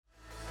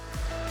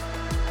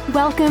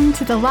Welcome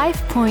to the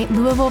Life Point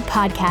Louisville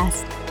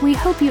podcast. We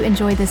hope you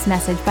enjoy this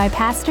message by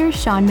Pastor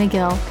Sean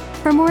McGill.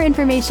 For more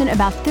information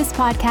about this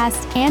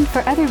podcast and for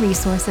other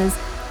resources,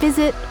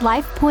 visit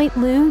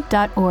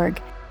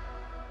lifepointlou.org.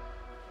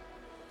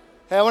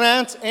 Hey, I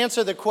want to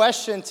answer the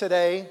question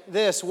today,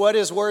 what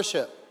is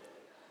worship?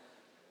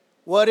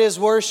 What is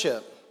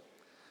worship?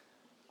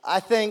 I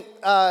think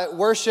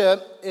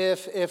worship,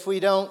 if we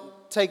don't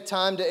take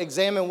time to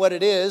examine what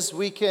it is,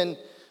 we can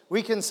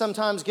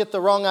sometimes get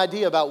the wrong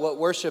idea about what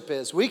worship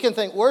is. We can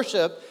think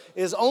worship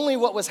is only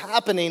what was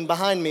happening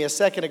behind me a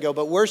second ago,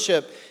 but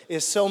worship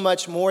is so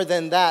much more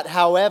than that.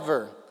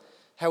 However,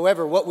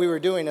 what we were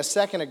doing a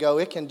second ago,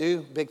 it can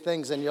do big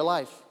things in your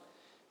life.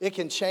 It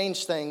can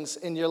change things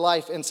in your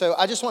life. And so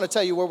I just want to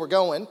tell you where we're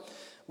going.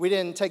 We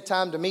didn't take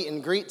time to meet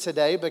and greet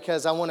today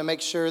because I want to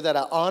make sure that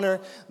I honor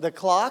the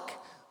clock,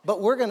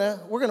 but we're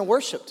gonna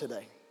worship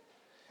today.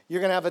 You're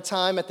going to have a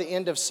time at the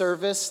end of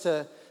service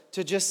to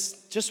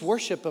just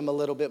worship Him a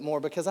little bit more,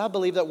 because I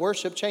believe that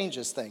worship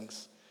changes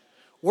things.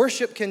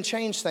 Worship can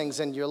change things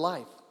in your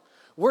life.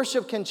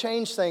 Worship can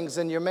change things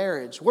in your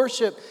marriage.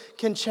 Worship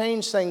can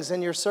change things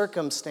in your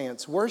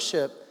circumstance.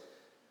 Worship,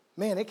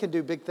 man, it can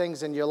do big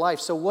things in your life.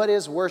 So what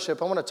is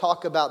worship? I want to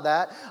talk about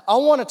that. I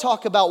want to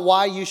talk about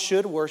why you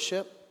should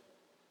worship.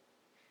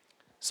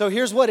 So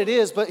here's what it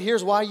is, but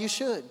here's why you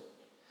should.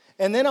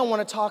 And then I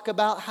want to talk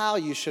about how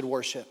you should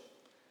worship.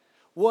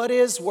 What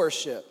is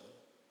worship?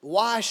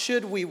 Why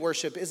should we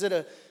worship? Is it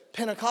a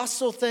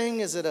Pentecostal thing?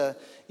 Is it is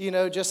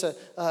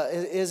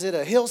it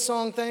a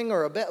Hillsong thing,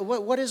 or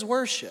what is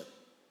worship?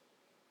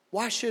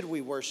 Why should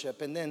we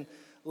worship? And then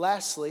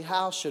lastly,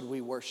 how should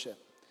we worship?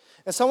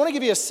 And so I want to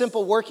give you a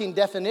simple working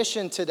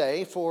definition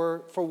today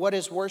for what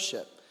is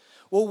worship.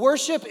 Well,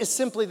 worship is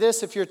simply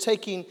this, if you're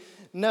taking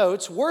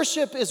notes.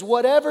 Worship is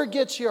whatever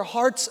gets your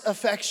heart's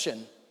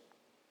affection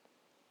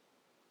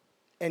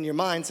and your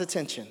mind's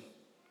attention.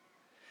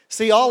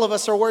 See, all of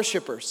us are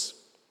worshipers.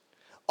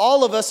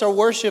 All of us are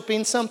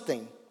worshiping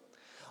something.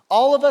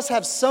 All of us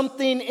have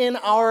something in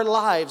our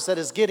lives that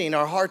is getting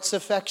our heart's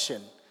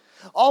affection.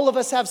 All of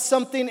us have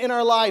something in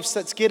our lives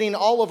that's getting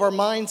all of our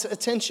mind's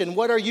attention.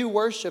 What are you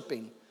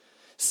worshiping?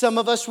 Some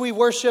of us, we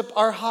worship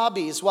our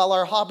hobbies. While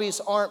our hobbies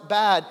aren't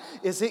bad,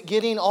 is it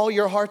getting all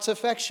your heart's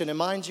affection and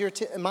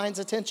mind's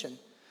attention?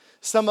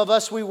 Some of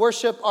us, we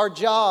worship our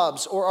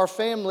jobs or our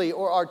family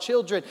or our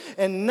children,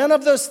 and none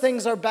of those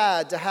things are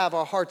bad to have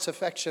our heart's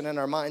affection and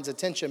our mind's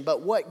attention.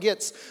 But what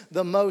gets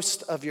the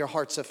most of your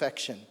heart's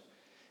affection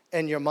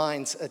and your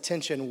mind's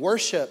attention?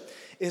 Worship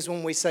is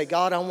when we say,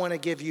 God, I want to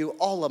give you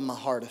all of my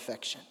heart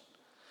affection.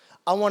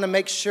 I want to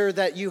make sure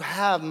that you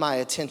have my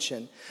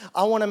attention.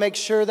 I want to make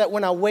sure that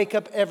when I wake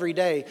up every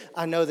day,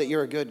 I know that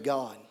you're a good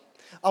God.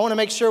 I want to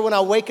make sure when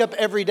I wake up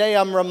every day,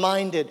 I'm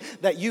reminded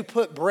that you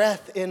put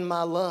breath in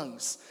my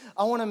lungs.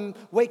 I want to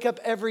wake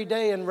up every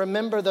day and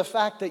remember the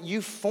fact that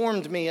you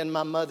formed me in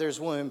my mother's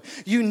womb.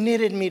 You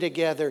knitted me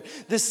together.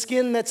 The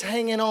skin that's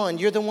hanging on,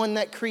 you're the one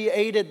that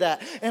created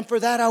that. And for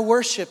that, I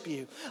worship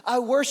you. I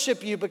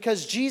worship you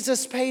because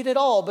Jesus paid it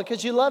all,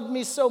 because you loved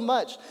me so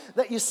much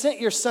that you sent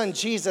your son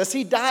Jesus.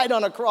 He died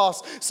on a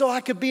cross so I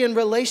could be in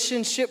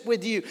relationship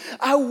with you.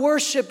 I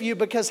worship you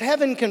because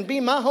heaven can be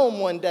my home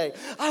one day.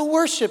 I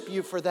worship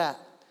you for that.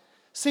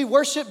 See,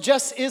 worship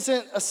just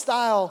isn't a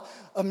style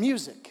of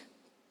music.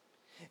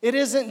 It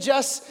isn't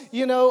just,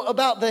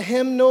 about the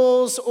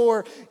hymnals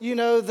or,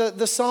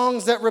 the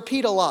songs that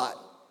repeat a lot.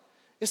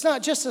 It's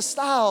not just a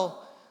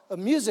style of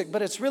music,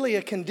 but it's really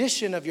a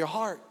condition of your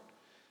heart.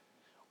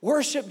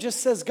 Worship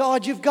just says,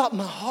 God, you've got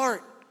my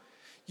heart.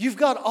 You've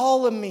got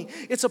all of me.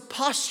 It's a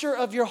posture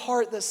of your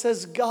heart that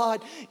says,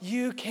 God,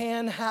 you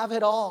can have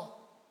it all.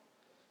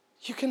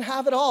 You can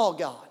have it all,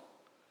 God.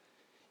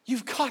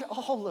 You've got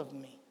all of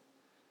me.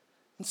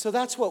 And so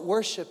that's what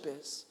worship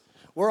is.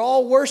 We're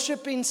all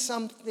worshiping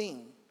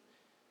something.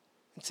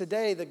 And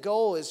today, the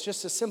goal is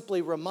just to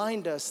simply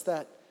remind us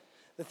that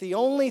the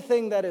only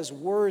thing that is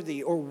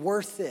worthy or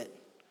worth it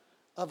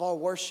of our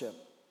worship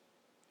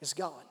is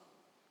God.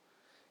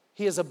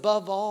 He is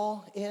above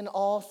all, in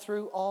all,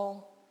 through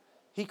all.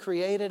 He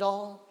created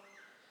all.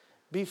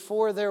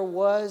 Before there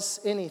was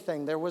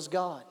anything, there was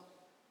God.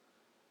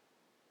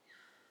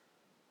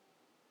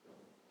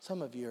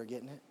 Some of you are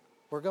getting it.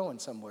 We're going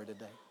somewhere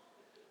today.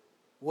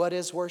 What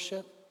is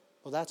worship?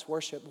 Well, that's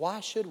worship. Why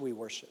should we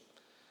worship?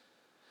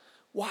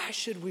 Why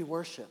should we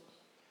worship?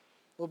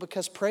 Well,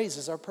 because praise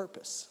is our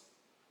purpose.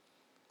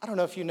 I don't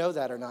know if you know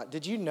that or not.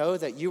 Did you know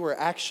that you were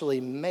actually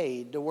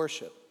made to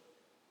worship?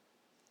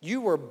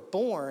 You were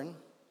born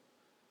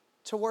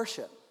to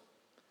worship.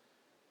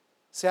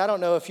 See, I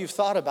don't know if you've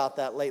thought about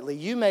that lately.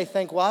 You may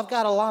think, well, I've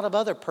got a lot of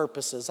other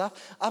purposes.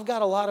 I've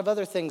got a lot of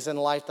other things in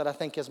life that I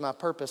think is my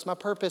purpose. My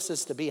purpose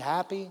is to be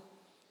happy.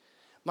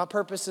 My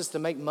purpose is to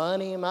make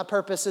money. My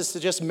purpose is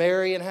to just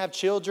marry and have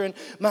children.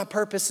 My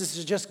purpose is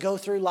to just go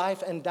through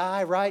life and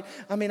die, right?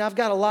 I mean, I've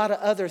got a lot of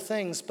other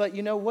things, but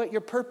you know what? Your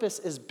purpose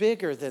is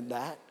bigger than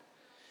that.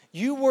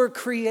 You were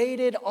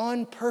created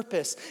on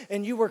purpose,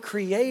 and you were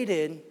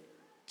created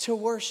to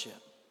worship.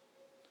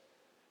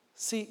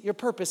 See, your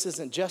purpose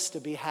isn't just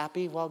to be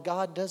happy, while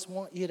God does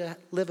want you to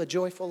live a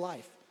joyful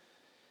life.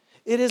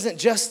 It isn't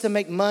just to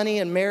make money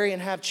and marry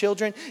and have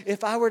children.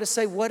 If I were to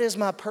say, what is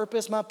my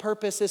purpose? My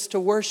purpose is to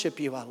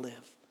worship you, I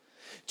live.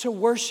 To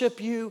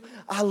worship you,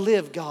 I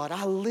live, God.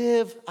 I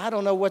live. I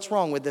don't know what's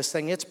wrong with this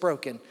thing. It's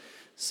broken.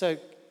 So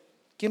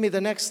give me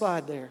the next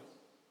slide there.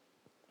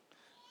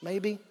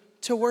 Maybe.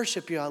 To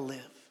worship you, I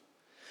live.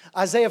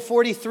 Isaiah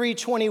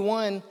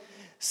 43:21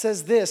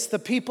 says this, the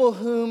people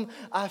whom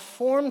I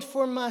formed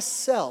for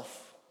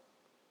myself,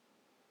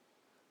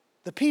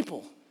 the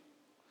people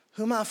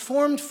whom I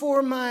formed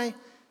for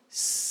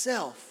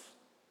myself,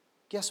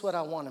 guess what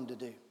I want them to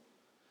do?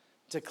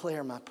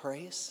 Declare my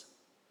praise.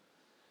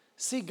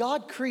 See,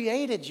 God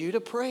created you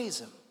to praise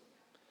Him.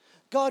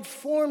 God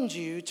formed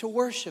you to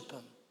worship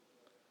Him.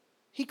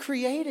 He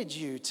created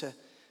you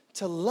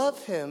to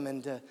love Him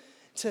and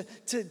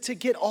to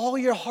get all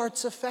your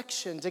heart's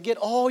affection, to get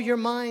all your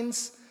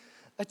mind's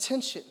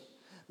attention.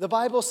 The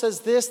Bible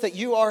says this, that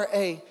you are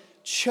a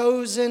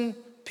chosen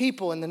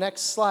people. In the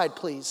next slide,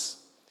 please.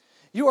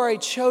 You are a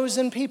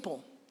chosen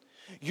people.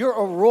 You're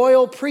a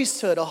royal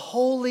priesthood, a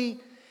holy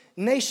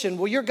nation.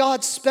 Well, you're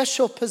God's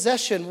special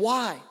possession.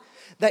 Why?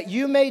 That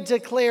you may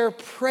declare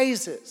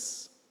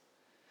praises.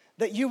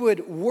 That you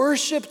would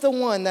worship the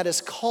one that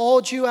has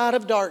called you out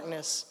of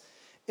darkness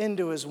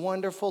into His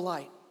wonderful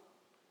light.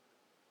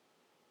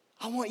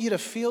 I want you to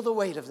feel the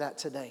weight of that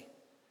today.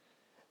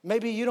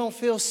 Maybe you don't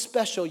feel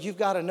special. You've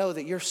got to know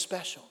that you're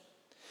special.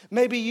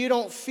 Maybe you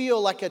don't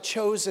feel like a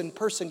chosen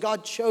person.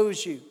 God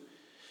chose you.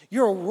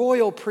 You're a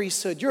royal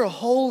priesthood. You're a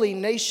holy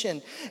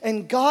nation.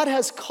 And God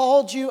has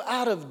called you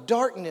out of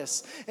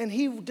darkness. And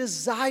He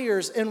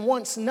desires and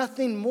wants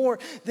nothing more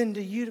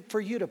than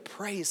for you to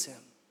praise Him.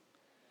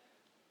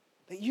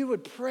 That you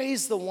would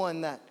praise the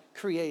one that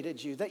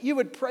created you. That you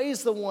would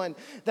praise the one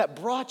that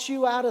brought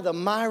you out of the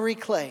miry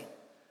clay.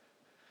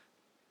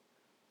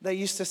 They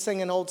used to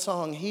sing an old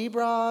song, He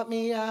brought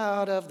me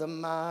out of the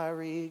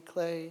miry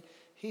clay.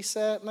 He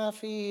set my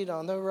feet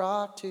on the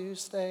rock to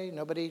stay.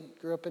 Nobody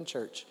grew up in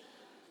church.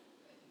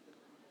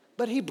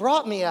 But He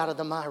brought me out of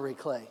the miry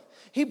clay.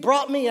 He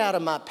brought me out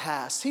of my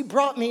past. He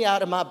brought me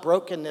out of my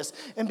brokenness.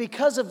 And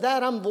because of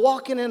that, I'm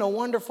walking in a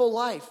wonderful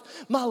life.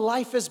 My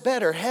life is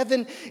better.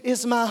 Heaven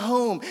is my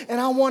home. And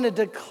I want to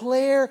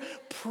declare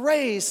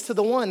praise to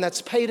the one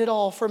that's paid it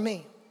all for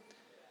me.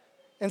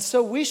 And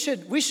so we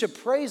should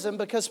praise Him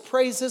because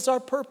praise is our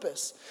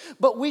purpose.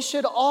 But we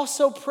should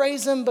also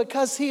praise Him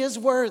because He is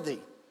worthy.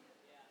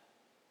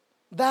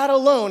 That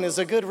alone is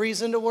a good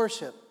reason to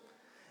worship.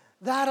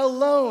 That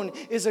alone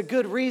is a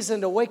good reason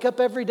to wake up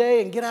every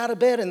day and get out of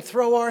bed and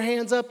throw our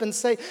hands up and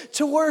say,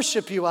 to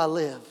worship you I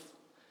live.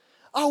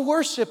 I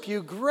worship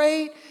you.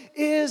 Great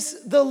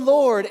is the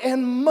Lord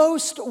and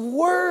most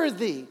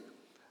worthy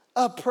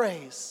of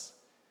praise.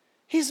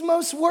 He's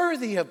most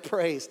worthy of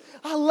praise.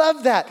 I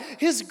love that.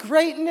 His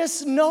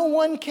greatness no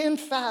one can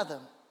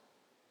fathom.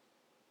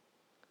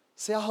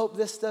 See, I hope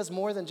this does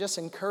more than just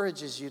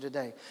encourages you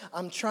today.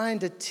 I'm trying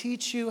to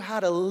teach you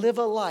how to live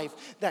a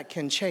life that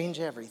can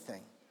change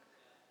everything.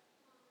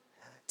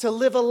 To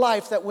live a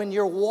life that when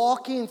you're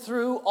walking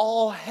through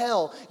all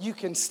hell, you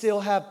can still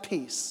have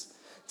peace.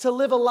 To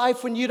live a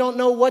life when you don't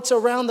know what's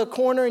around the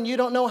corner and you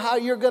don't know how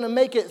you're going to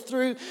make it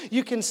through,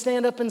 you can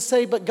stand up and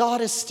say, but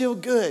God is still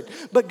good.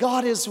 But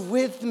God is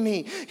with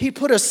me. He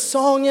put a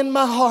song in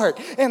my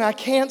heart and I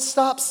can't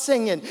stop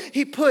singing.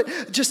 He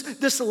put just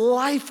this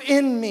life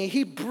in me.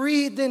 He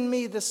breathed in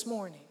me this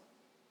morning.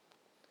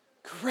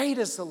 Great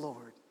is the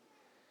Lord.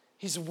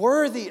 He's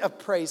worthy of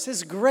praise.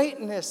 His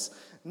greatness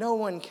no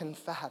one can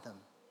fathom.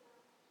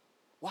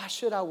 Why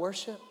should I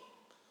worship?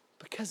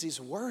 Because He's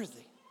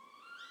worthy.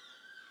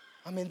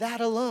 I mean, that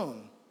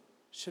alone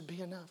should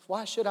be enough.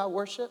 Why should I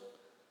worship?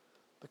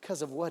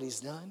 Because of what He's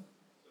done.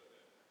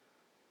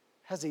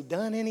 Has He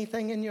done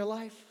anything in your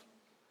life?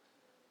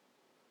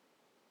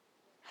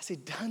 Has He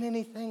done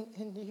anything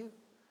in you?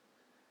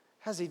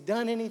 Has He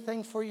done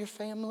anything for your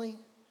family?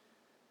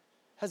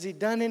 Has He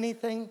done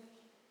anything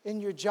in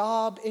your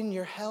job, in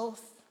your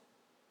health?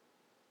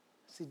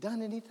 Has He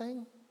done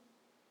anything?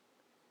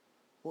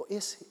 Well,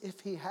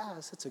 if He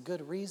has, it's a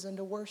good reason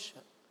to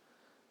worship.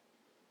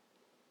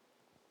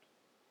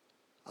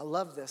 I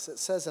love this. It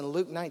says in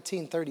Luke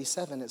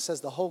 19:37, it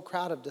says the whole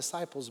crowd of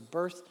disciples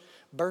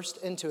burst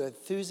into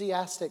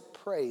enthusiastic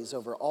praise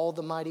over all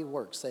the mighty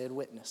works they had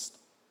witnessed.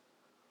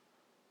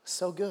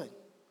 So good.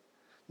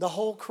 The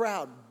whole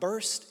crowd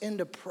burst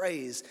into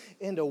praise,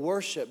 into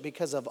worship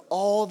because of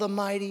all the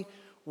mighty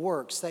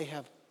works they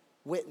have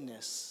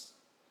witnessed.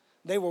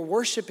 They were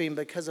worshiping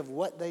because of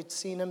what they'd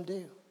seen Him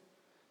do.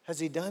 Has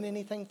He done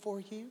anything for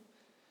you?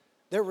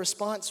 Their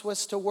response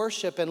was to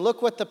worship. And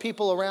look what the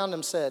people around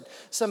Him said.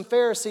 Some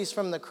Pharisees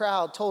from the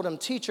crowd told Him,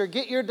 "Teacher,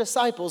 get your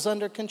disciples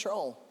under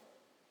control."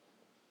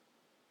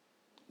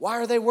 Why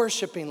are they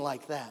worshiping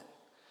like that?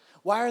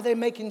 Why are they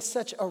making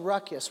such a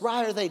ruckus?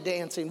 Why are they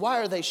dancing? Why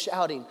are they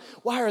shouting?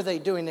 Why are they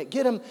doing it?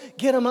 Get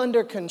them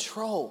under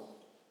control.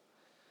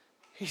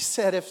 He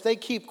said, if they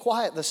keep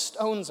quiet, the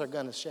stones are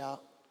going to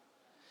shout.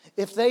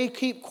 If they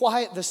keep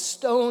quiet, the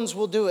stones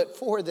will do it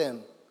for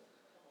them.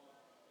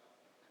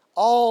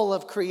 All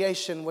of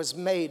creation was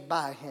made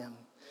by him.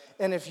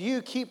 And if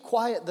you keep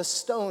quiet, the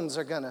stones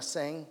are going to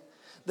sing.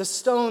 The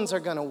stones are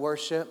going to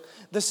worship.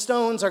 The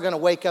stones are going to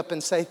wake up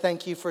and say,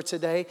 thank you for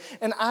today.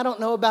 And I don't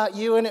know about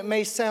you, and it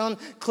may sound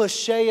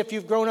cliche if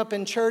you've grown up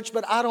in church,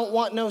 but I don't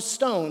want no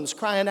stones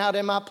crying out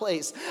in my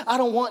place. I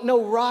don't want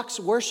no rocks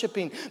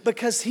worshiping,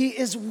 because he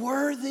is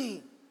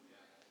worthy.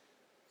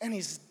 And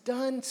he's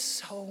done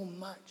so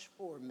much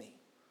for me.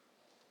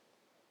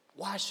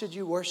 Why should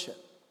you worship?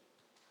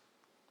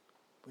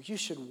 Well, you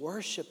should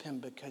worship him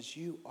because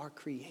you are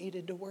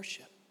created to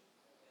worship.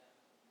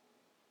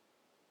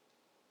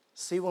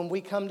 See, when we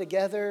come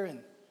together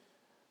and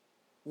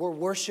we're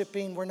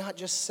worshiping, we're not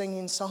just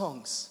singing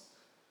songs.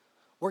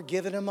 We're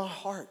giving him our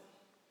heart.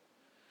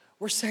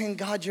 We're saying,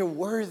 God, you're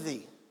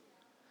worthy.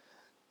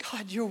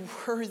 God, you're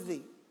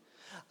worthy.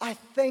 I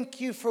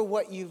thank you for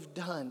what you've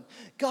done.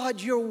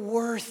 God, you're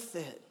worth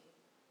it.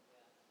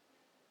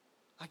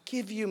 I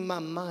give you my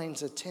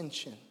mind's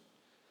attention.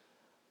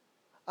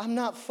 I'm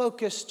not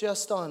focused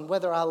just on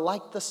whether I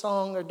like the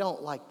song or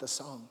don't like the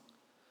song.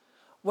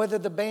 Whether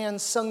the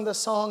band sung the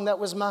song that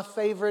was my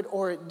favorite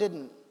or it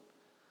didn't.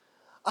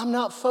 I'm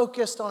not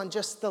focused on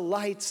just the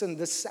lights and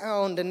the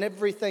sound and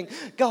everything.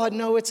 God,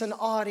 no, it's an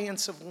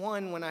audience of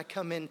one when I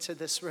come into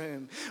this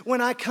room.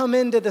 When I come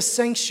into the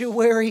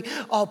sanctuary,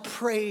 I'll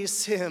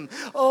praise him.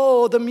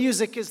 Oh, the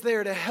music is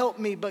there to help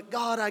me, but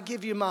God, I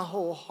give you my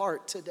whole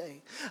heart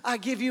today. I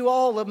give you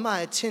all of my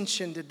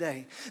attention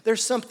today.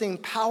 There's something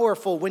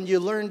powerful when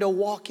you learn to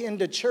walk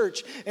into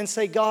church and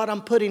say, God,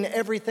 I'm putting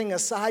everything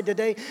aside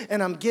today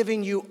and I'm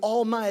giving you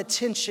all my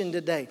attention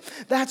today.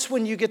 That's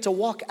when you get to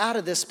walk out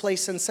of this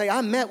place and say,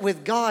 I met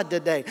with God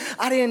today.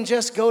 I didn't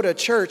just go to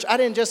church. I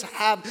didn't just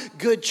have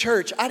good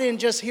church. I didn't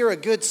just hear a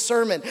good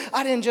sermon.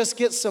 I didn't just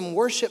get some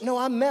worship. No,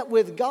 I met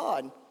with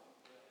God.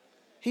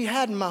 He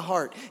had my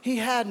heart. He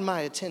had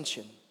my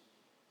attention.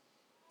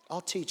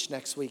 I'll teach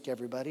next week,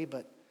 everybody,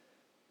 but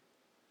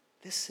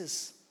this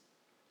is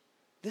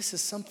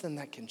something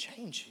that can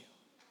change you.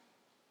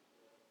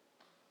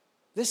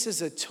 This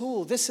is a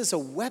tool. This is a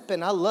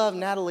weapon. I love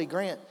Natalie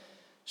Grant.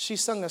 She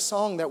sung a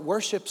song that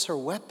worships her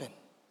weapon.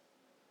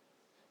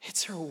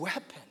 It's her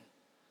weapon.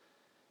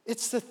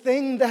 It's the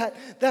thing that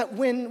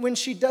when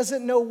she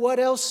doesn't know what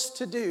else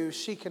to do,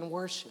 she can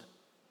worship.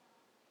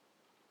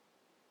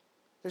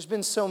 There's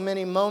been so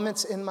many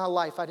moments in my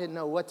life I didn't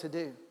know what to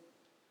do.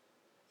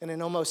 And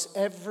in almost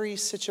every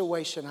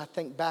situation I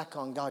think back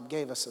on, God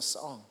gave us a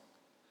song.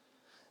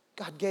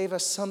 God gave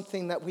us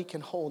something that we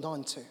can hold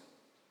on to.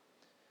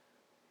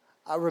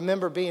 I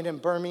remember being in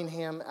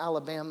Birmingham,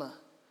 Alabama.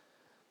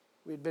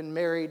 We'd been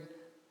married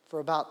for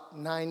about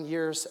 9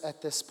 years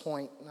at this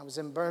point. And I was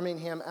in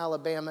Birmingham,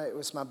 Alabama. It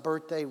was my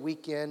birthday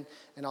weekend,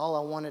 and all I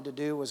wanted to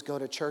do was go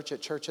to church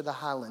at Church of the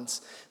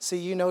Highlands. See,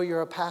 you know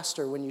you're a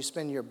pastor when you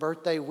spend your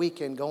birthday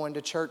weekend going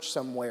to church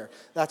somewhere.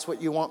 That's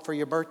what you want for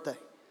your birthday.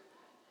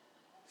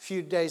 A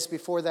few days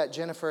before that,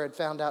 Jennifer had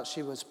found out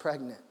she was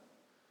pregnant.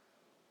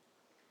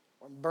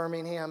 We're in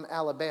Birmingham,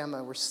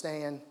 Alabama. We're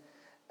staying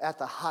at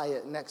the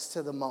Hyatt next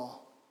to the mall.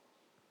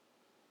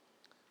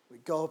 We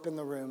go up in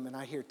the room, and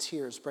I hear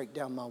tears break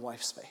down my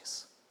wife's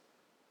face.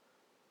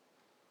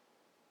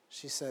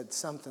 She said,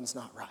 something's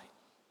not right.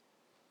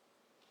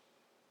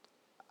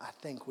 I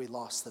think we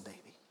lost the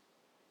baby.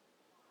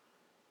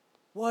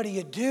 What do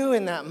you do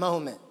in that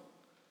moment?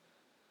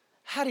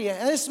 How do you,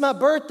 this is my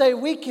birthday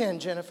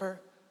weekend, Jennifer.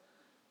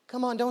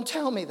 Come on, don't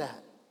tell me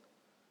that.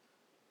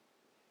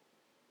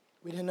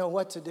 We didn't know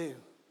what to do.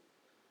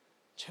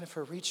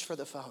 Jennifer reached for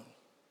the phone.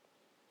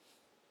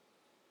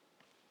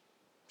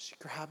 She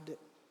grabbed it.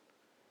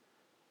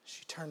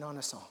 She turned on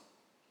a song.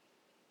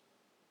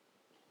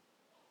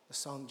 The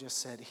song just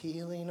said,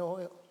 healing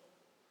oil.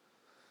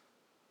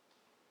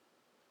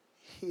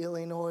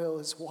 Healing oil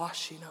is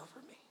washing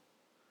over me.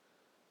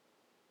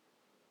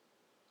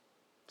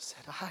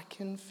 Said, I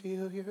can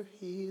feel your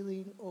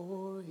healing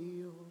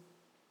oil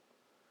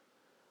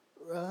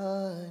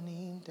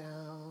running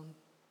down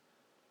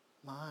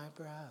my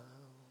brow.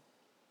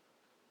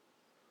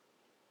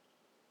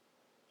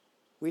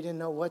 We didn't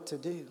know what to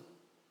do,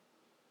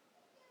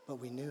 but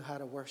we knew how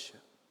to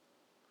worship.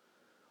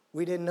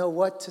 We didn't know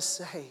what to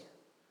say,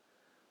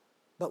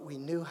 but we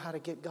knew how to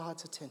get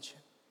God's attention.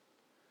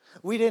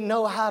 We didn't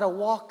know how to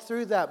walk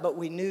through that, but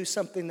we knew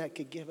something that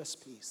could give us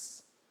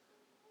peace.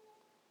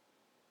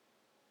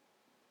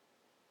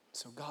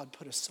 So God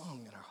put a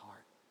song in our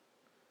heart.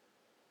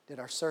 Did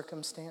our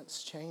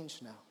circumstance change?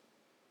 No.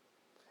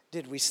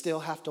 Did we still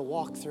have to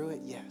walk through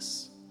it?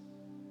 Yes.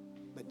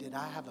 But did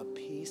I have a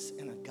peace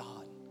and a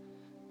God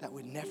that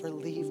would never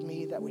leave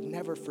me, that would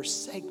never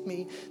forsake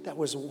me, that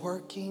was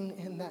working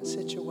in that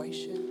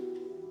situation?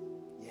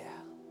 Yeah.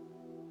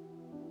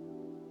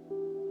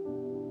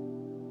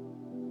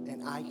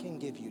 And I can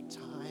give you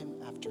time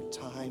after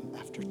time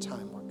after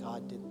time where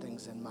God did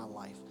things in my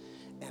life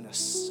and a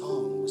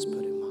song was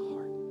put in my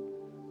heart.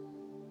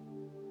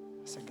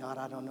 I said, God,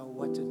 I don't know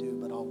what to do,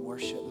 but I'll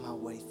worship my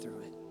way through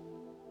it.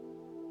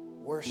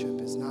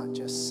 Worship is not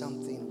just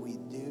something we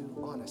do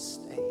on a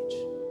stage,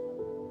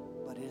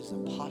 but it is a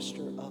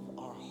posture of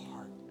our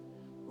heart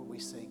where we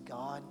say,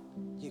 God,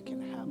 you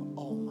can have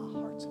all my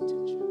heart's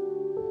attention.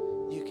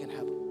 You can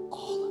have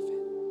all of it.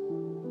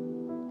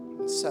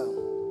 And so,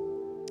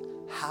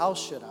 how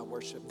should I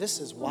worship? This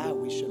is why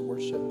we should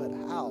worship, but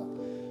how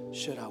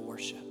should I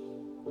worship?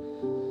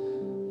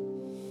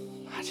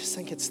 I just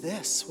think it's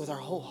this, with our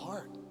whole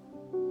heart.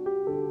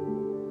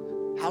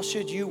 How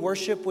should you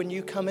worship when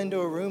you come into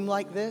a room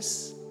like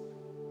this?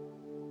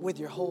 With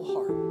your whole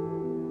heart.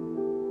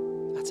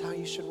 That's how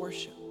you should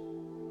worship.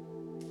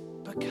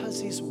 Because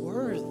He's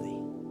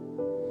worthy.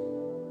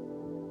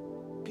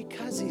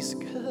 Because He's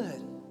good.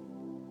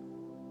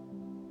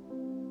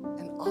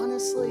 And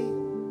honestly,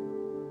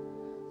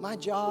 my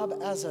job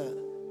as an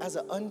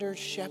under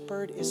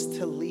shepherd is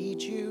to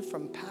lead you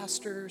from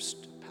pastors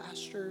to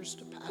pastors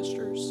to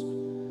pastors.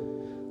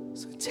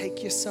 So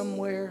take you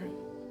somewhere,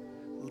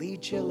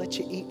 lead you, let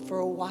you eat for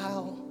a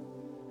while.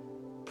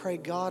 Pray,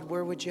 God,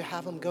 where would you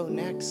have them go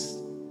next?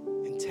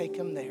 And take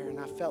them there. And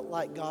I felt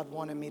like God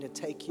wanted me to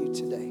take you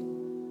today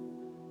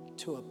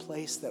to a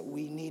place that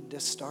we need to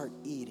start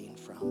eating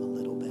from a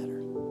little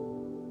better.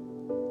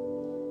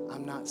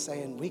 I'm not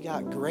saying we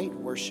got great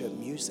worship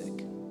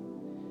music.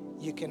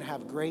 You can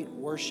have great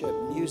worship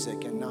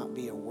music and not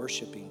be a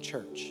worshiping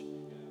church.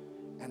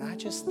 And I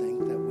just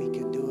think that we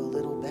could do a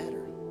little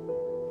better.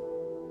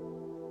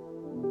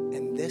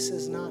 And this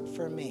is not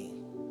for me.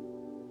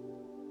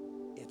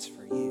 It's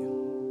for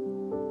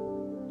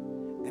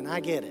you. And I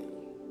get it.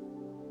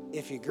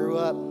 If you grew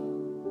up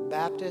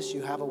Baptist,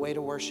 you have a way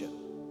to worship.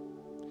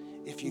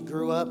 If you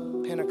grew up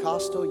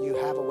Pentecostal, you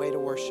have a way to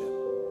worship.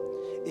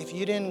 If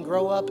you didn't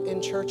grow up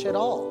in church at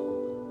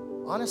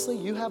all, honestly,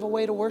 you have a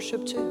way to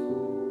worship too.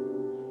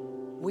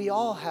 We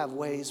all have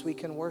ways we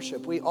can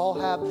worship. We all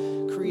have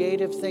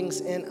creative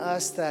things in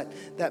us that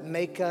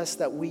make us,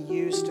 that we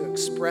use to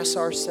express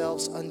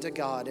ourselves unto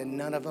God, and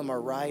none of them are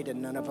right and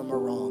none of them are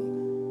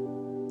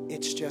wrong.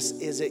 It's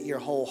just, is it your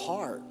whole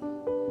heart?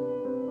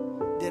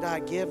 Did I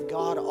give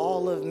God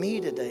all of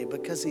me today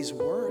because He's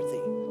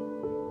worthy?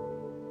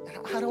 And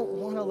I don't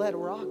want to let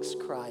rocks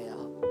cry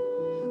out,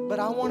 but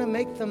I want to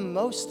make the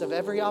most of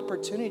every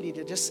opportunity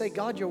to just say,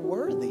 God, you're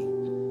worthy.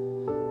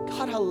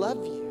 God, I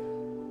love you.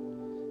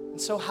 And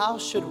so how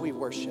should we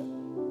worship?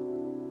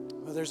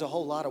 Well, there's a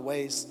whole lot of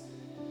ways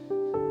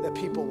that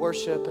people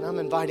worship, and I'm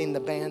inviting the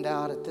band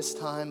out at this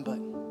time, but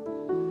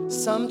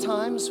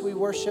sometimes we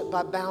worship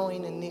by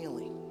bowing and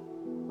kneeling.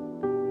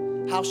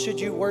 How should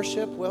you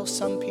worship? Well,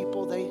 some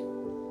people, they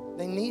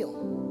kneel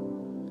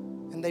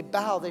and they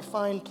bow. They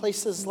find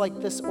places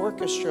like this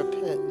orchestra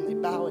pit and they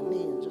bow and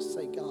kneel and just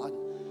say, God,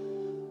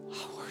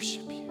 I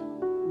worship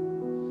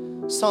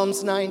you.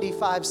 Psalms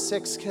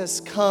 95:6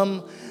 says,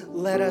 come,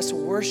 let us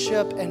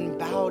worship and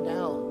bow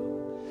down.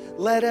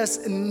 Let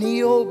us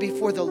kneel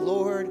before the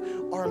Lord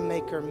our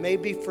Maker.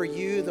 Maybe for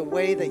you, the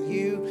way that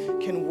you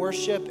can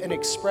worship and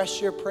express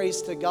your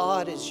praise to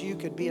God is you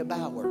could be a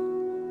bower.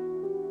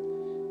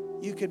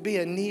 You could be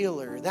a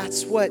kneeler.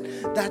 That's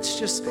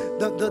just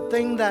the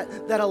thing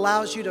that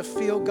allows you to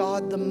feel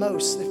God the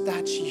most. If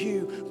that's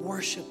you,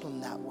 worship Him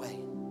that way.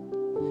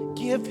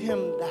 Give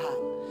Him that.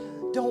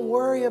 Don't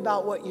worry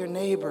about what your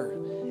neighbor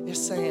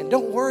is saying.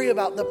 Don't worry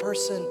about the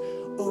person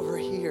over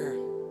here.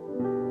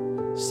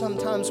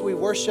 Sometimes we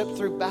worship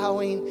through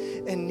bowing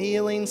and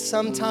kneeling.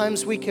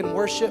 Sometimes we can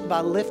worship by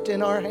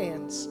lifting our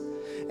hands.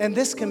 And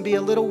this can be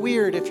a little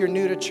weird if you're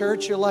new to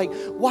church. You're like,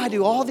 why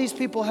do all these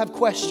people have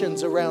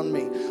questions around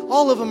me?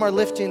 All of them are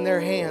lifting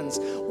their hands.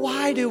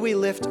 Why do we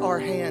lift our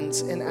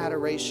hands in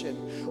adoration?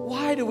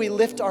 Why do we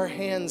lift our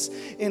hands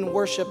in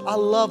worship? I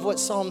love what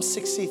Psalm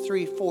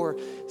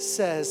 63:4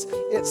 says.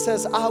 It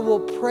says, I will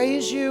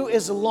praise you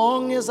as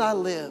long as I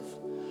live.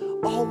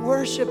 I'll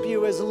worship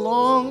you as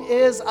long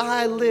as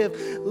I live,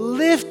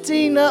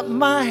 lifting up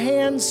my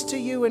hands to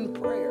you in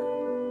prayer.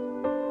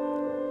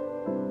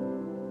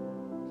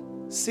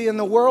 See, in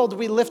the world,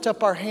 we lift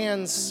up our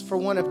hands for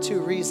one of two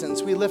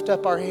reasons. We lift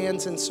up our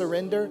hands in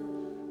surrender,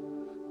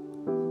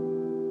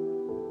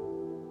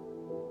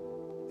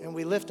 and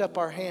we lift up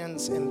our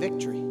hands in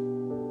victory.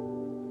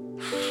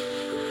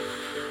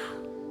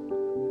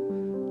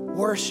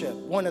 Worship,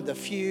 one of the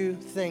few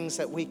things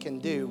that we can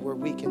do where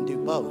we can do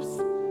both.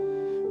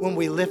 When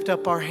we lift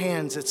up our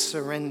hands, it's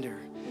surrender.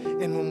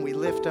 And when we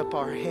lift up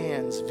our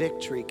hands,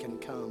 victory can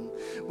come.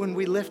 When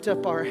we lift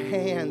up our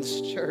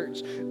hands,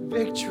 church,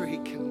 victory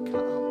can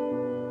come.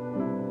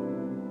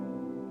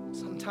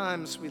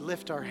 Sometimes we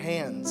lift our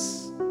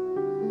hands.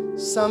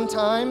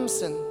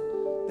 Sometimes, and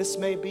this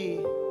may be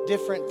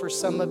different for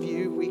some of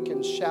you, we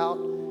can shout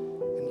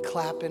and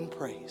clap in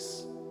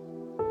praise.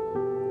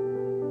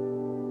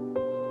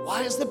 Why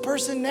Why is the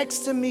person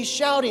next to me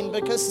shouting?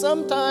 Because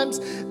sometimes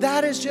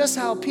that is just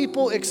how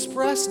people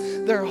express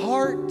their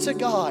heart to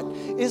God.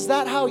 Is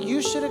that how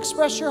you should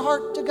express your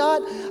heart to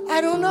God?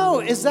 I don't know.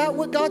 Is that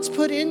what God's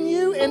put in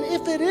you? And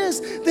if it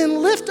is,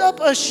 then lift up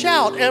a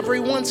shout every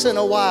once in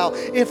a while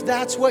if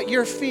that's what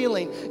you're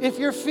feeling. If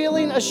you're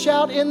feeling a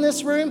shout in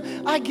this room,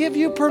 I give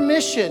you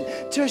permission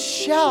to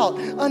shout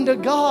unto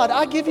God.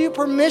 I give you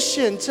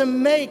permission to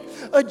make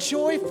a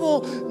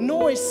joyful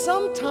noise.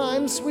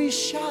 Sometimes we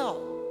shout.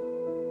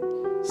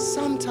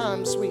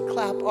 Sometimes we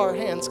clap our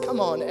hands.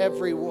 Come on,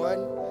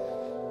 everyone.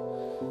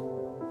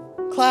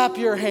 Clap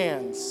your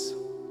hands.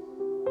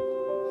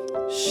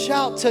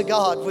 Shout to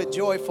God with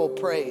joyful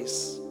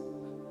praise.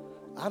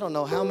 I don't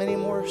know how many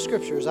more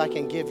scriptures I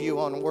can give you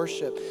on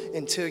worship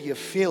until you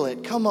feel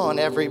it. Come on,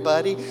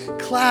 everybody.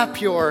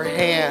 Clap your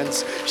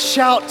hands.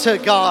 Shout to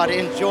God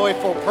in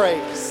joyful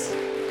praise.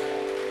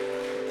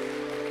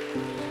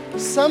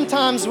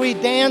 Sometimes we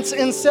dance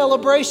in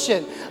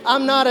celebration.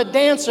 I'm not a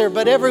dancer,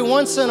 but every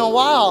once in a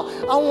while,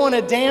 I want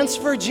to dance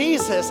for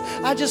Jesus.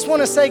 I just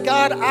want to say,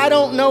 God, I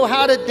don't know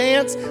how to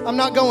dance. I'm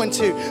not going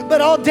to,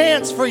 but I'll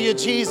dance for you,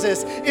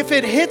 Jesus. If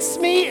it hits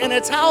me and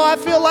it's how I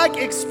feel like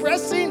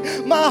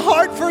expressing my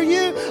heart for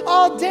you,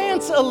 I'll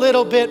dance a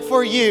little bit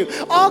for you.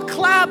 I'll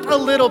clap a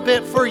little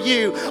bit for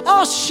you.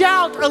 I'll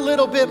shout a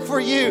little bit for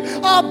you.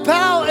 I'll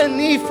bow a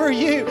knee for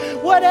you.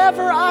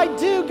 Whatever I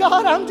do,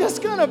 God, I'm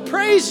just going to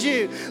praise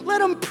you.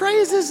 Let him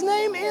praise his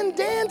name in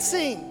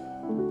dancing.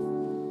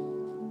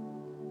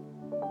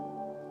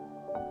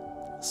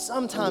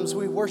 Sometimes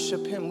we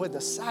worship him with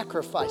a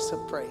sacrifice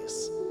of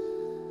praise.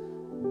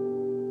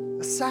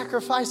 A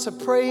sacrifice of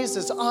praise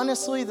is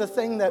honestly the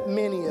thing that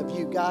many of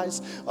you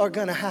guys are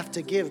going to have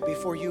to give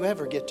before you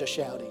ever get to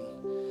shouting.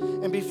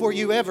 And before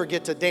you ever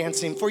get to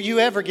dancing, before you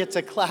ever get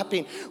to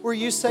clapping, where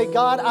you say,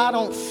 God, I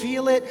don't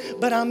feel it,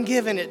 but I'm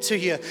giving it to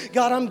you.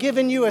 God, I'm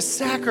giving you a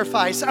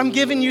sacrifice. I'm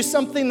giving you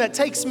something that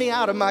takes me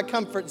out of my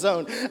comfort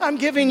zone. I'm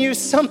giving you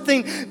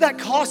something that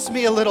costs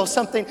me a little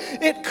something.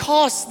 It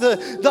costs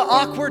the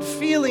awkward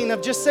feeling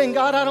of just saying,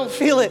 God, I don't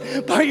feel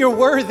it, but you're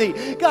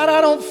worthy. God,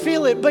 I don't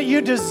feel it, but you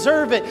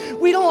deserve it.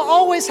 We don't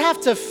always have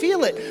to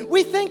feel it.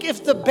 We think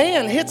if the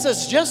band hits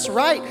us just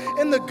right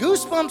and the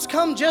goosebumps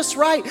come just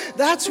right,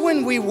 that's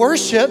when we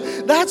worship.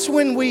 That's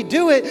when we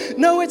do it.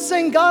 No, it's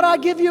saying, God, I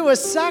give you a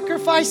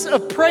sacrifice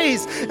of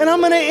praise, and I'm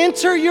going to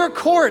enter your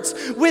courts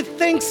with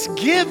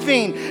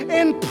thanksgiving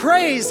and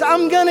praise.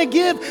 I'm going to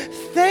give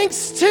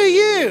thanks to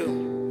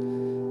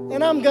you,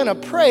 and I'm going to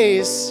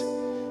praise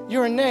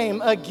your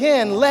name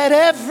again. Let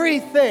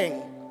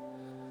everything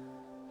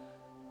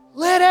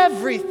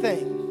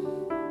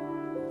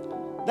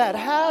that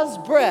has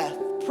breath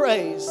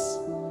praise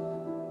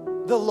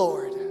the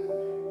Lord.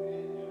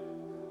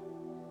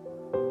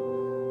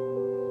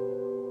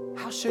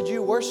 Should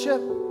you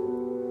worship?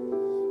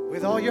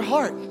 With all your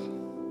heart.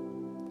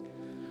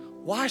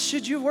 Why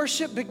should you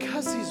worship?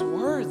 Because he's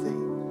worthy.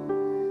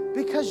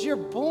 Because you're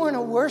born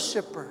a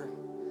worshiper.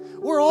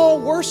 We're all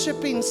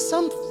worshiping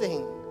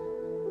something.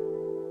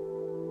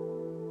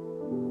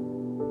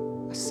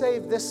 I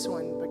saved this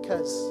one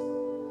because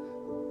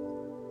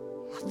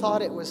I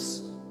thought it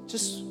was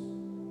just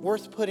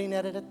worth putting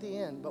at it at the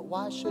end. But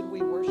why should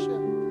we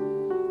worship?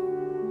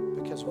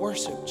 Because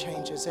worship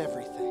changes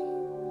everything.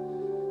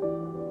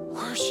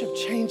 Worship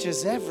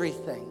changes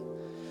everything.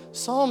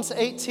 Psalms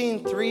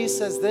 18:3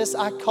 says this,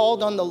 I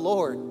called on the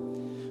Lord,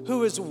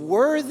 who is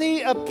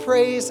worthy of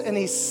praise, and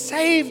he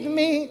saved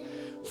me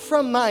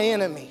from my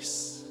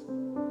enemies.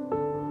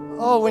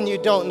 Oh, when you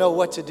don't know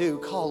what to do,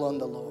 call on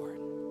the Lord.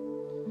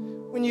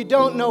 When you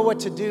don't know what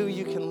to do,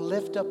 you can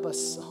lift up a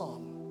song.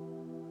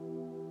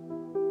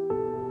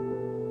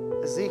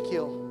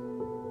 Ezekiel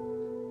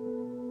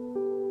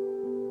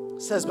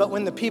says, but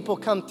when the people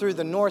come through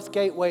the north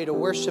gateway to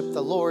worship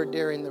the Lord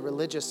during the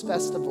religious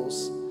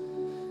festivals,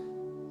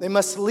 they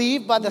must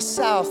leave by the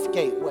south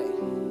gateway.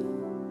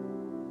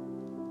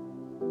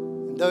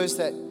 And those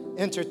that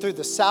enter through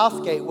the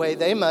south gateway,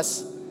 they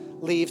must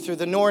leave through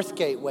the north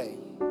gateway.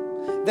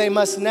 They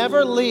must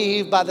never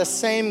leave by the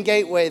same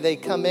gateway they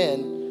come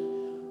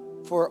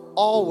in, for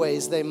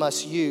always they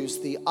must use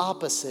the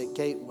opposite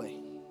gateway.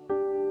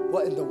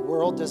 What in the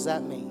world does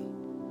that mean?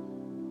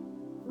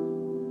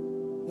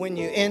 When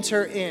you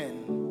enter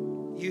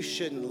in, you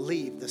shouldn't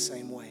leave the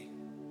same way.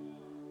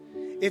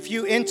 If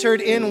you entered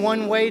in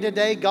one way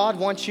today, God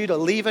wants you to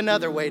leave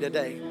another way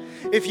today.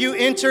 If you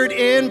entered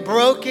in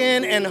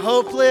broken and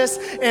hopeless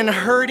and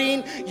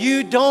hurting,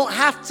 you don't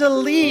have to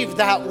leave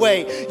that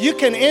way. You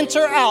can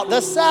enter out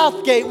the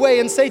south gateway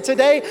and say,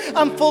 today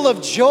I'm full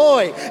of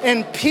joy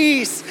and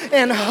peace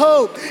and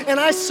hope, and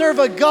I serve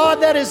a God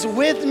that is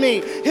with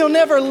me. He'll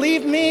never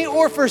leave me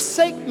or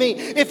forsake me.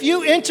 If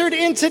you entered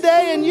in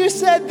today and you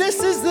said,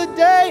 this is the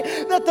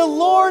day that the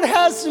Lord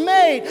has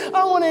made,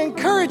 I want to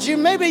encourage you.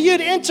 Maybe you'd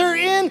enter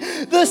in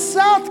the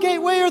south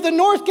gateway or the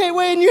north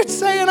gateway, and you'd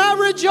say, and I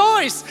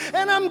rejoice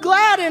and I'm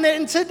glad in it.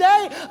 And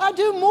today, I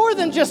do more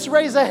than just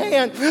raise a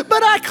hand,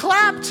 but I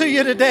clap to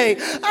you today.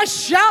 I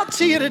shout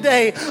to you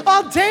today.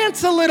 I'll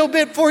dance a little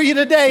bit for you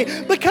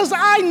today because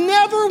I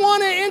never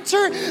want to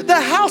enter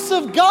the house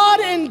of God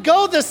and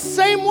go the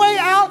same way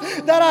out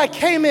that I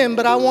came in,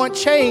 but I want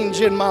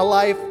change in my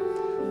life.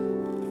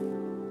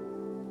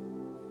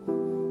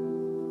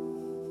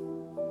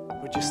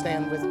 Would you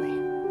stand with me?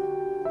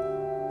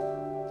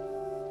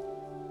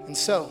 And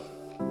so,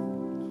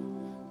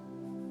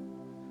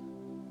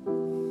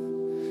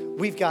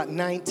 we've got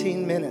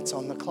 19 minutes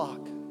on the clock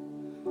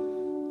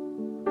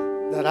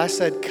that I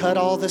said cut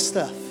all the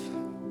stuff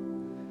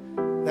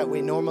that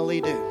we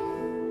normally do.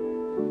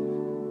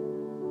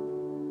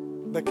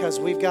 Because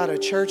we've got a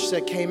church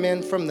that came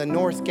in from the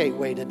North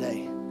Gateway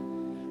today,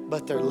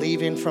 but they're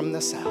leaving from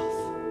the South.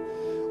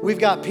 We've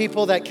got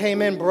people that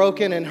came in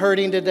broken and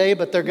hurting today,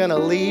 but they're gonna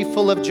leave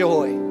full of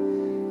joy.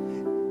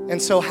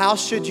 And so how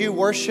should you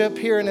worship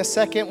here in a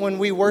second when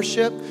we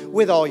worship?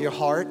 With all your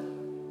heart.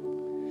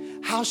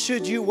 How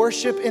should you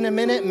worship in a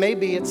minute?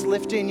 Maybe it's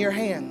lifting your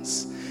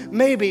hands.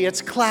 Maybe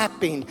it's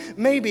clapping.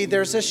 Maybe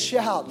there's a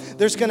shout.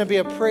 There's going to be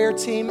a prayer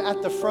team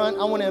at the front.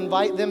 I want to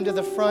invite them to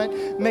the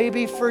front.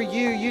 Maybe for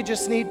you, you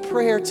just need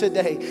prayer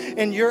today.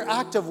 And your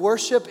act of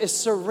worship is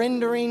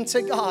surrendering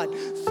to God,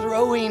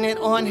 throwing it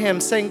on Him,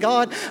 saying,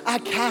 God, I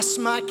cast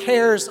my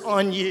cares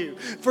on you,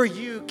 for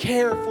you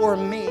care for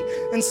me.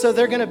 And so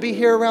they're going to be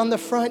here around the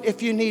front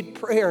if you need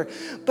prayer.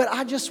 But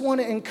I just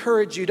want to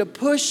encourage you to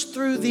push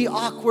through the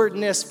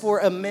awkwardness for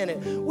a minute.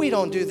 We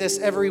don't do this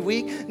every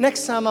week.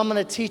 Next time I'm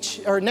going to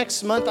teach, or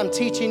next month I'm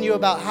teaching you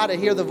about how to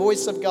hear the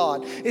voice of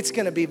God. It's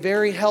going to be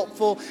very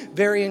helpful,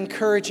 very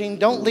encouraging.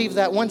 Don't leave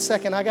that. 1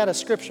 second. I got a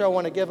scripture I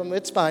want to give them.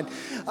 It's fine.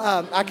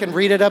 I can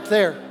read it up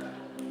there.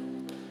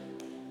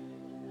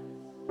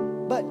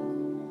 But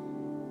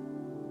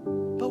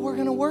we're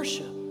going to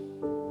worship.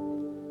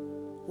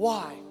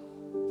 Why?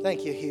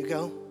 Thank you,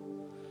 Hugo.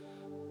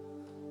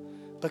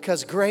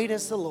 Because great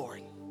is the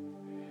Lord.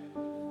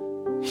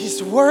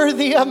 He's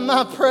worthy of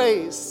my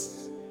praise.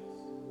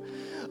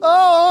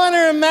 Oh,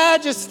 honor and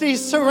majesty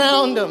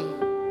surround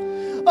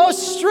Him. Oh,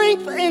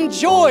 strength and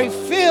joy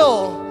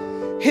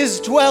fill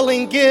His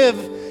dwelling. Give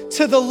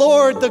to the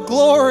Lord the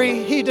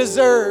glory He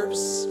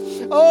deserves.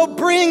 Oh,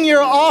 bring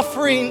your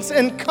offerings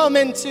and come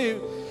into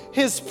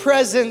His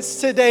presence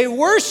today.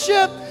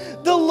 Worship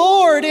the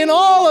Lord in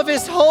all of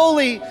His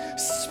holy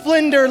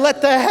splendor.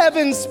 Let the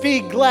heavens be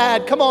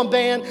glad. Come on,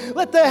 band.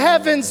 Let the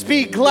heavens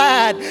be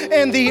glad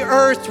and the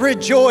earth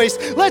rejoice.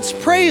 Let's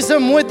praise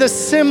Him with the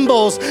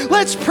cymbals.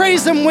 Let's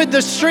praise Him with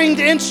the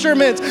stringed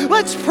instruments.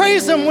 Let's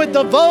praise Him with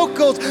the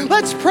vocals.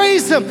 Let's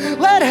praise Him.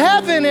 Let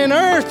heaven and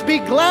earth be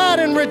glad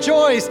and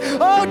rejoice.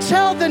 Oh,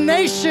 tell the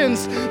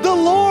nations the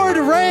Lord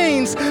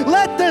reigns.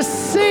 Let the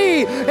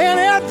sea and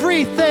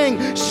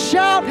everything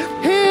shout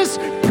His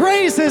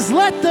praises.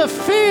 Let the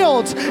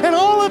fields and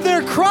all of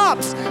their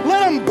crops,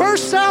 let them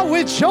burst out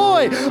with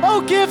joy.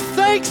 Oh, give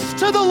thanks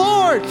to the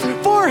Lord,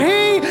 for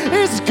He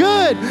is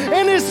good,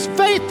 and His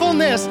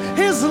faithfulness,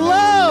 His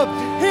love,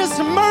 His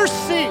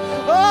mercy,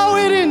 oh,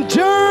 it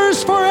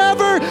endures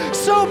forever.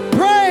 So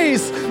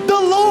praise the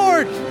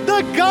Lord,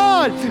 the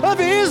God of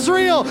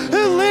Israel,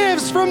 who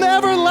lives from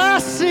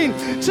everlasting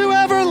to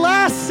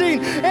everlasting.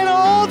 And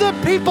all the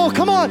people,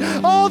 come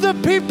on, all the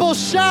people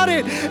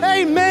shouted,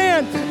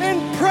 amen,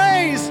 and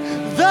praise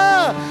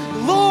the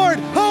Lord.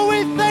 Oh,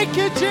 we thank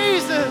you,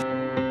 Jesus.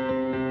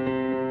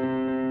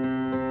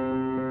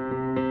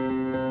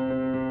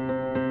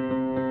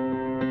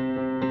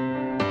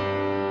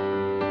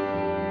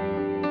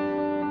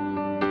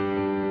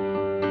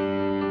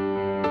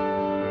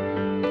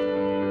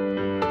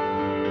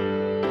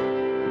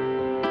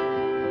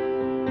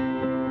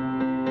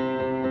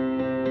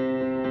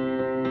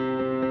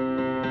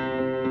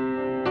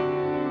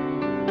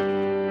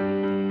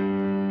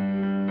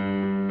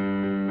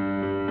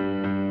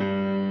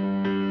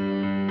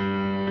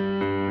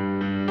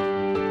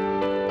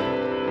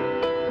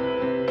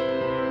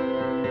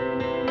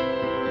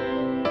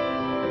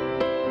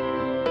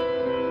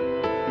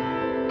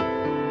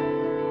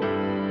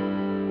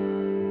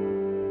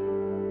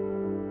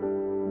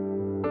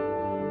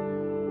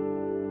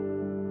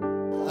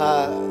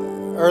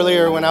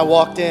 Earlier when I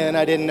walked in,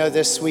 I didn't know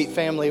this sweet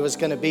family was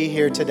going to be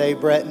here today,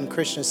 Brett and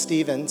Krishna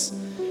Stevens.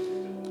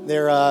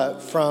 They're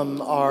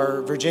from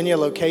our Virginia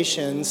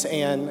locations,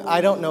 and I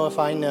don't know if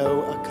I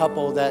know a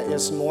couple that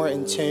is more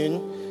in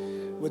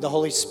tune with the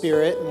Holy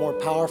Spirit, more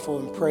powerful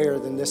in prayer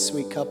than this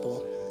sweet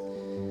couple.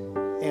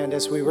 And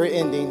as we were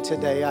ending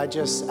today, I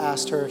just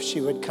asked her if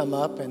she would come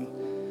up, and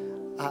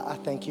I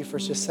thank you for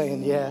just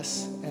saying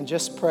yes, and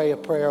just pray a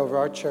prayer over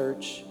our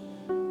church.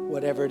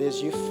 Whatever it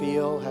is you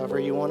feel, however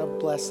you want to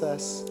bless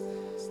us.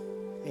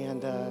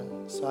 And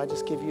so I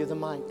just give you the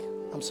mic.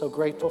 I'm so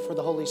grateful for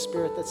the Holy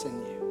Spirit that's in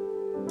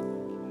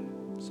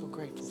you. So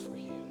grateful for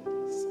you.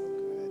 So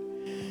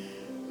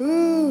good.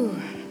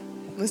 Ooh,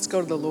 let's go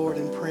to the Lord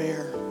in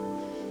prayer.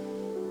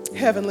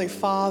 Heavenly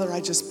Father, I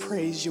just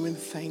praise you and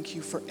thank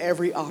you for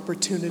every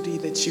opportunity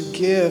that you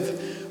give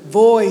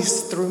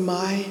voice through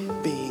my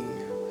being.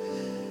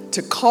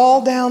 to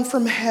call down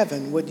from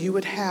heaven what you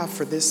would have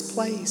for this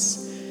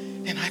place.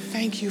 And I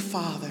thank you,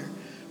 Father,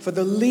 for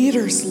the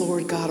leaders,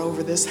 Lord God,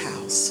 over this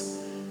house.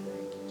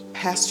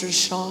 Pastor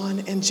Sean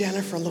and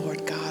Jennifer,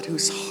 Lord God,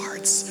 whose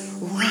hearts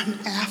run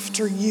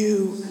after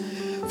you.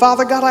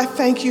 Father God, I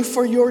thank you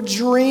for your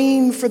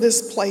dream for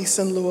this place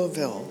in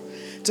Louisville,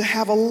 to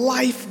have a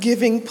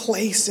life-giving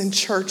place in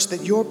church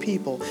that your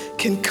people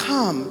can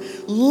come,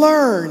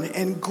 learn,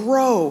 and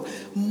grow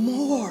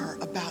more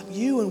about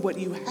you and what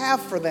you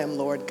have for them,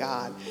 Lord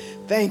God.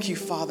 Thank you,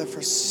 Father,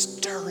 for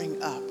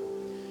stirring up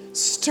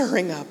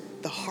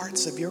the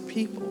hearts of your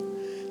people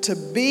to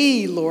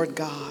be, Lord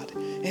God,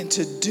 and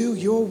to do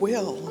your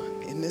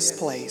will in this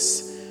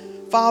place.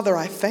 Father,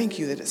 I thank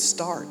you that it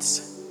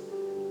starts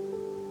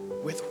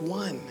with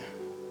one.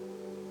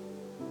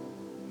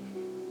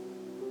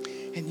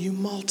 And you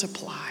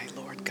multiply,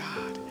 Lord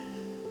God,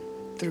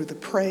 through the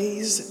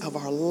praise of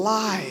our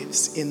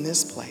lives in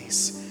this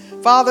place.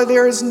 Father,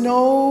 there is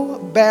no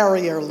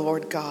barrier,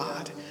 Lord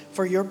God,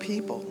 for your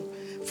people.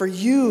 For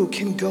you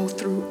can go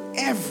through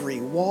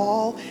every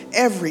wall,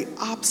 every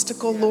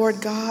obstacle,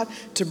 Lord God,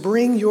 to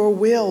bring your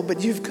will.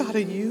 But you've got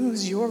to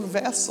use your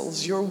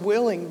vessels, your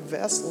willing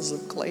vessels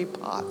of clay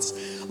pots,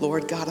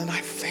 Lord God. And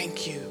I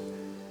thank you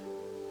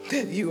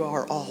that you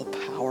are all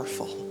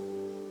powerful.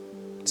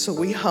 So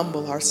we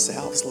humble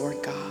ourselves,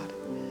 Lord God,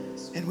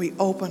 and we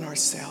open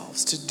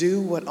ourselves to do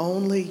what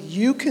only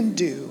you can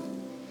do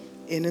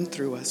in and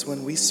through us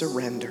when we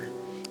surrender.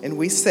 And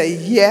we say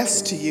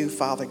yes to you,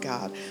 Father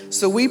God.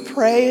 So we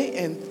pray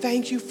and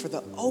thank you for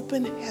the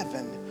open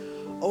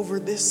heaven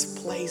over this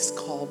place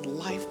called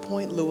Life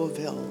Point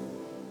Louisville,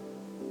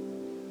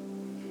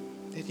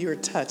 that you're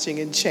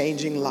touching and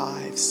changing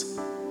lives.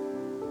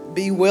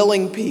 Be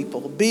willing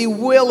people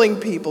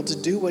to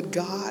do what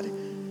God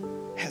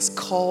has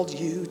called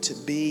you to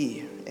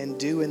be and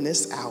do in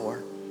this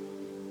hour.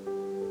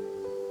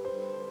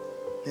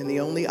 And the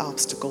only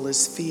obstacle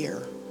is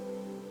fear.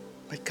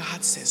 But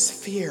God says,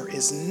 fear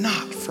is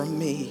not from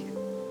me.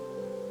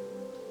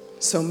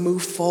 So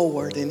move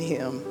forward in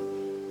him.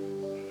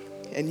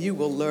 And you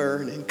will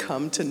learn and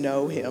come to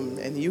know him.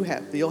 And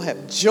you'll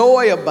have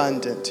joy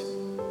abundant.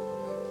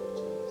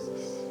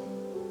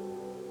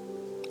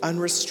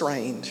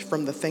 Unrestrained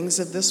from the things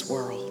of this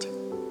world.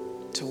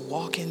 To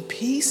walk in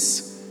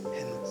peace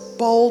and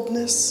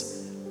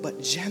boldness,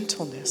 but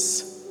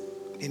gentleness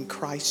in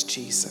Christ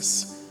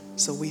Jesus.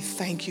 So we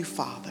thank you,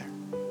 Father.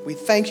 We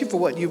thank you for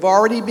what you've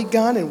already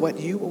begun and what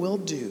you will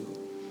do.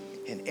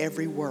 And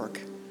every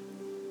work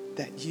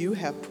that you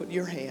have put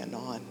your hand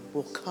on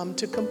will come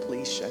to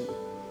completion.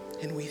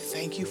 And we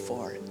thank you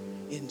for it.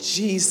 In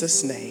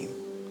Jesus' name,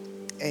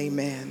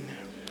 amen.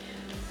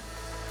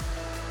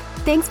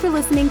 Thanks for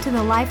listening to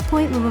the Life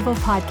Point Louisville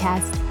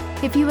podcast.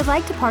 If you would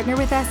like to partner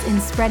with us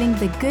in spreading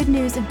the good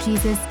news of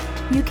Jesus,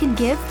 you can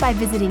give by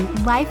visiting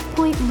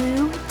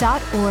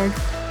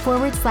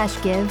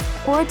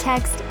lifepointlou.org/give or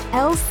text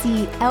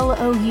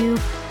LCLOU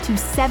to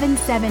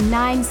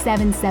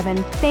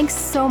 77977. Thanks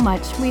so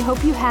much. We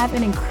hope you have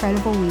an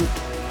incredible week.